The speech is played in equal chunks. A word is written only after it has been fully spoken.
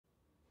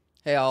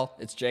Hey all,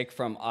 it's Jake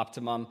from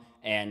Optimum,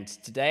 and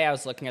today I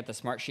was looking at the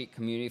Smartsheet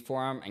community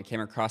forum and came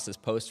across this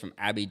post from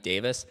Abby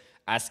Davis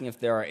asking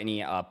if there are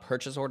any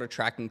purchase order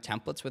tracking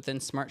templates within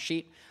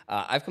Smartsheet.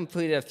 I've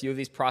completed a few of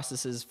these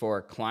processes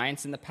for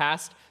clients in the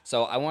past,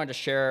 so I wanted to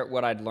share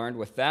what I'd learned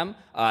with them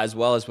as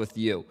well as with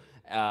you.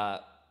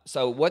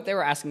 So what they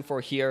were asking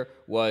for here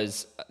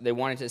was they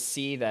wanted to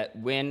see that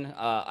when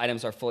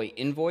items are fully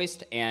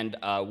invoiced and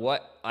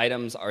what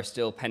items are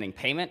still pending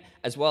payment,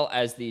 as well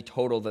as the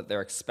total that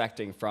they're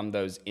expecting from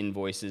those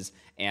invoices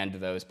and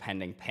those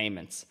pending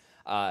payments.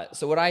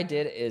 So what I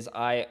did is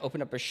I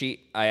opened up a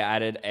sheet. I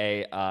added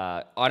a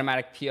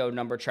automatic PO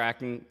number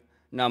tracking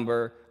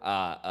number,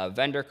 a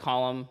vendor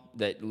column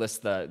that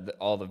lists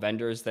all the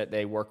vendors that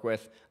they work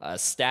with,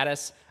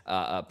 status,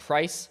 a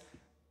price,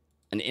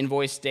 an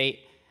invoice date,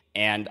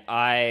 and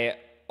I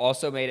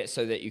also made it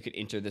so that you could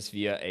enter this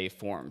via a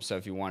form. So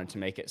if you wanted to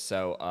make it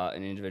so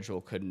an individual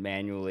could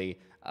manually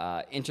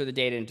enter the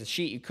data into the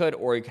sheet, you could,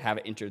 or you could have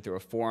it entered through a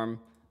form,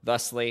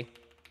 thusly,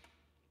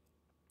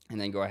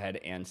 and then go ahead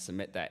and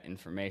submit that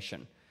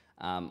information.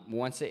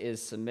 Once it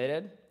is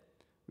submitted,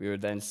 we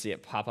would then see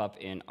it pop up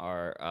in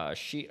our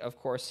sheet, of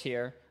course,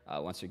 here,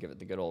 once we give it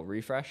the good old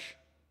refresh.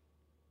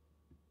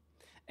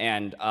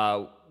 And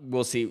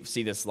we'll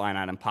see this line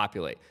item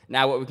populate.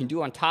 Now, what we can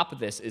do on top of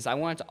this is I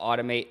wanted to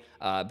automate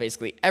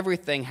basically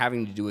everything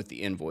having to do with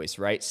the invoice,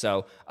 right?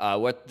 So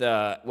what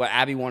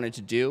Abby wanted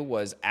to do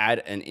was add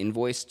an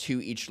invoice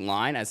to each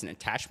line as an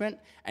attachment,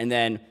 and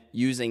then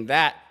using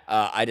that,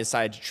 I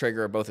decided to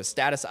trigger both a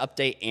status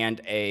update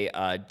and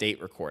a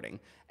date recording.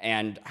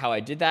 And how I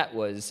did that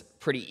was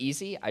pretty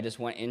easy. I just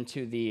went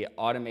into the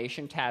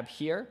automation tab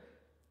here,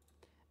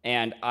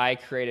 and I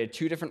created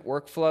two different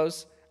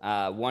workflows.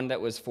 One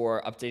that was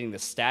for updating the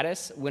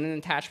status when an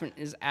attachment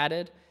is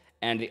added,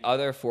 and the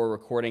other for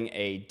recording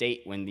a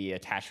date when the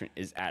attachment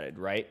is added,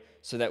 right?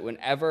 So that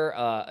whenever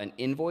an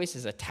invoice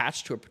is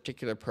attached to a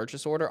particular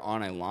purchase order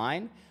on a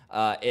line,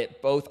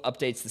 it both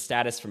updates the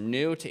status from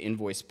new to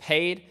invoice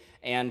paid,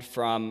 and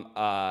from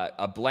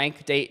a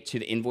blank date to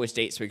the invoice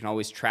date, so we can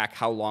always track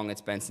how long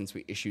it's been since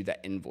we issued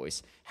that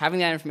invoice. Having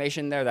that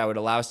information there, that would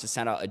allow us to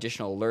send out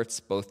additional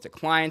alerts both to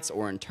clients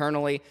or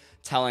internally,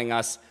 telling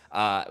us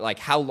like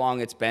how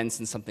long it's been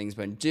since something's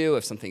been due,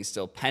 if something's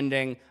still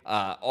pending,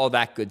 all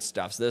that good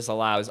stuff. So this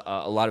allows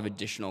a lot of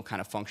additional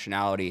kind of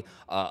functionality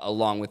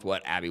along with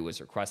what Abby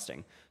was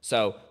requesting.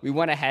 So we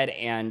went ahead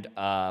and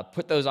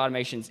put those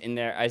automations in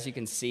there. As you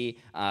can see,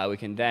 we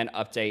can then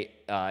update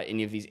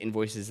any of these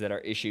invoices that are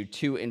issued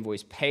to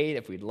invoice paid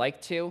if we'd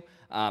like to.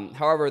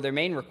 However, their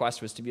main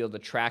request was to be able to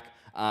track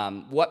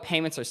what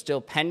payments are still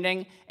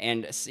pending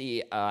and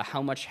see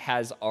how much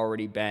has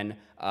already been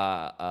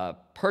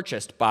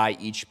purchased by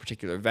each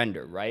particular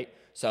vendor, right?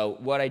 So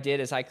what I did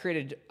is I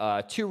created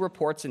two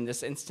reports in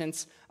this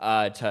instance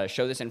to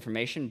show this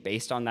information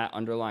based on that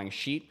underlying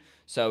sheet.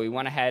 So we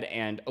went ahead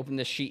and opened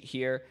this sheet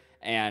here,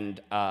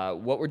 and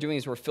what we're doing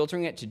is we're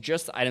filtering it to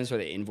just the items where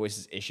the invoice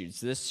is issued.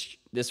 So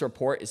this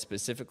report is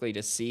specifically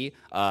to see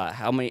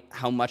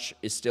how much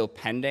is still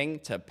pending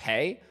to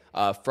pay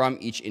from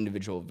each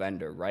individual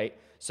vendor, right?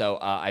 So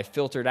I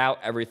filtered out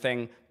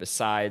everything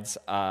besides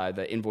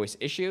the invoice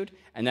issued,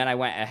 and then I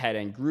went ahead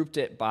and grouped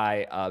it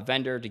by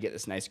vendor to get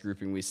this nice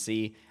grouping we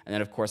see. And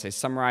then, of course, I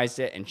summarized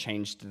it and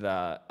changed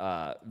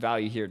the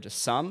value here to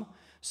sum,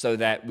 so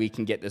that we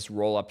can get this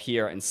roll up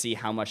here and see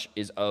how much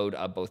is owed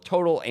both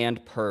total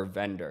and per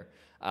vendor.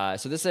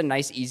 So this is a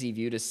nice, easy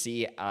view to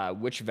see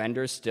which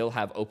vendors still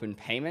have open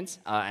payments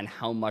and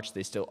how much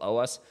they still owe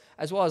us,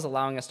 as well as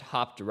allowing us to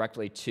hop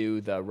directly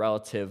to the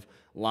relative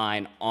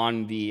line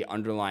on the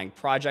underlying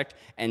project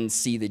and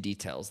see the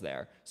details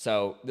there.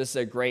 So this is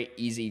a great,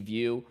 easy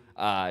view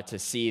to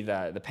see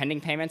the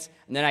pending payments.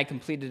 And then I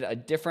completed a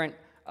different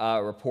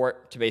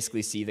report to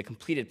basically see the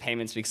completed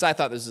payments, because I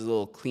thought this was a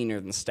little cleaner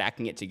than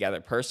stacking it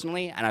together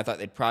personally, and I thought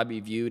they'd probably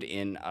be viewed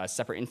in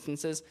separate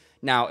instances.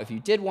 Now, if you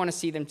did want to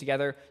see them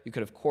together, you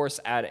could, of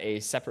course, add a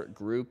separate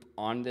group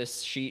on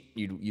this sheet.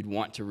 You'd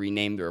want to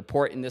rename the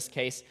report in this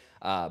case,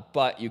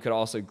 but you could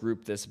also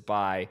group this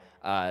by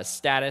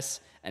status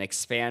and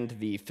expand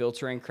the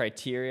filtering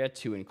criteria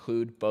to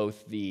include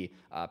both the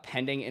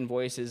pending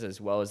invoices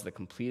as well as the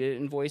completed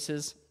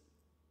invoices.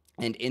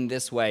 And in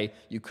this way,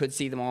 you could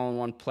see them all in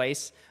one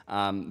place,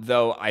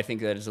 though I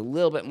think that it's a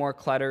little bit more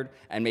cluttered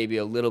and maybe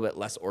a little bit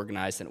less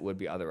organized than it would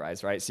be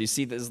otherwise, right? So you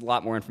see there's a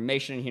lot more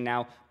information in here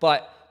now,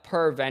 but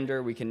per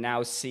vendor, we can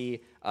now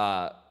see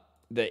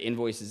the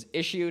invoices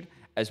issued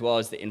as well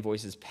as the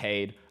invoices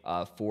paid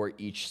for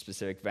each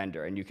specific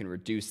vendor. And you can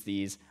reduce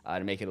these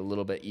to make it a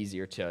little bit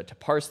easier to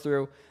parse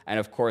through. And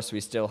of course,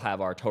 we still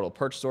have our total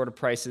purchase order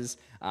prices,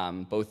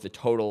 both the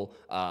total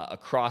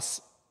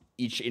across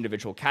each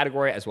individual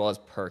category as well as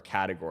per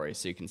category,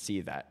 so you can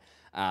see that.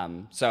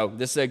 So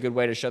this is a good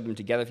way to show them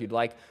together if you'd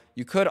like.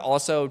 You could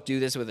also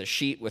do this with a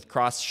sheet with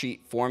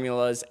cross-sheet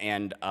formulas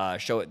and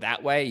show it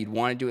that way. You'd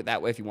want to do it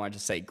that way if you wanted to,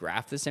 say,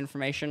 graph this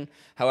information.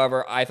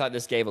 However, I thought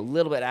this gave a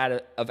little bit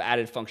of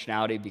added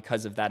functionality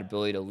because of that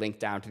ability to link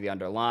down to the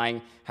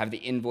underlying, have the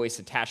invoice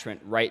attachment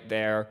right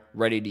there,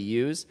 ready to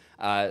use.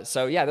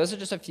 So yeah, those are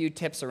just a few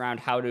tips around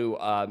how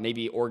to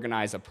maybe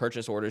organize a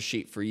purchase order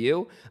sheet for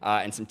you,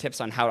 and some tips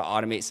on how to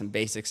automate some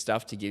basic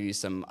stuff to give you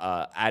some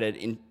added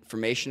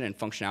information and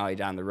functionality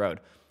down the road.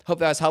 Hope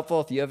that was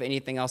helpful. If you have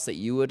anything else that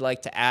you would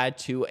like to add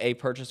to a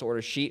purchase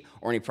order sheet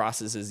or any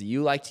processes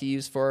you like to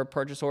use for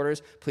purchase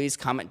orders, please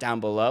comment down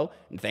below.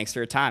 And thanks for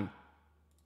your time.